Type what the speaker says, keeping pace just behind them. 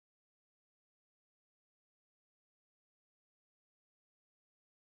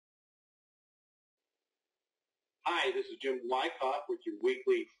Hi, this is Jim Wyckoff with your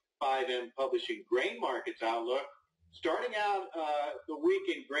weekly 5M Publishing Grain Markets Outlook. Starting out the week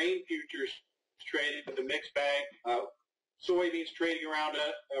in grain futures traded with a mixed bag. Soybeans trading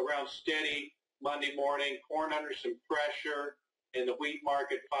around steady Monday morning. Corn under some pressure, and the wheat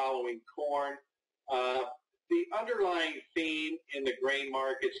market following corn. The underlying theme in the grain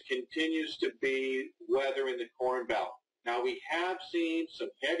markets continues to be weather in the Corn Belt. Now, we have seen some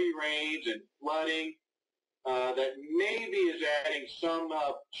heavy rains and flooding that maybe is adding some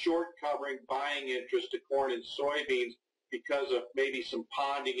short covering buying interest to corn and soybeans because of maybe some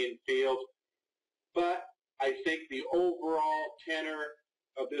ponding in fields. But I think the overall tenor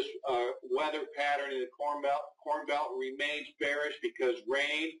of this weather pattern in the Corn Belt remains bearish because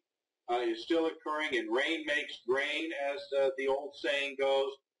rain is still occurring, and rain makes grain, as the old saying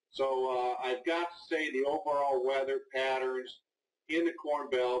goes. So I've got to say the overall weather patterns in the Corn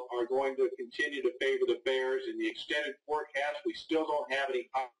Belt are going to continue to favor the bears. In the extended forecast, we still don't have any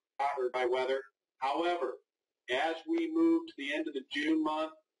hot or dry weather. However, as we move to the end of the June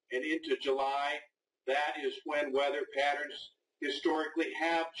month and into July, that is when weather patterns historically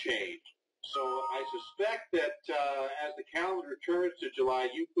have changed. So I suspect that as the calendar turns to July,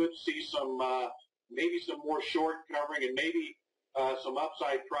 you could see some maybe some more short covering and maybe some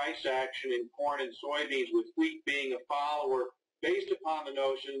upside price action in corn and soybeans, with wheat being a follower, based upon the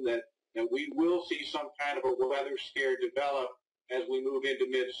notion that we will see some kind of a weather scare develop as we move into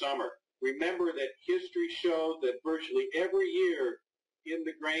midsummer. Remember that history shows that virtually every year in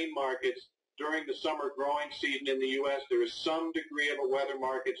the grain markets during the summer growing season in the U.S., there is some degree of a weather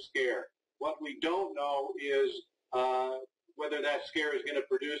market scare. What we don't know is whether that scare is going to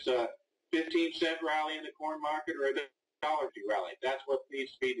produce a 15-cent rally in the corn market or a $1 rally. That's what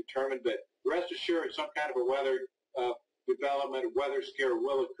needs to be determined. But rest assured, some kind of a weather development, weather scare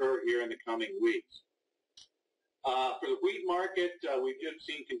will occur here in the coming weeks. For the wheat market, we've just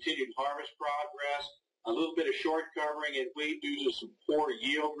seen continued harvest progress, a little bit of short covering in wheat due to some poor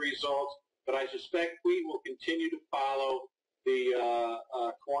yield results, but I suspect wheat will continue to follow the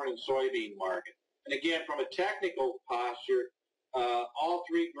corn and soybean market. And again, from a technical posture, all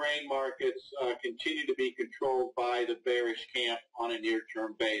three grain markets continue to be controlled by the bearish camp on a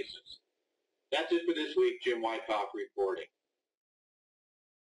near-term basis. That's it for this week. Jim Wyckoff reporting.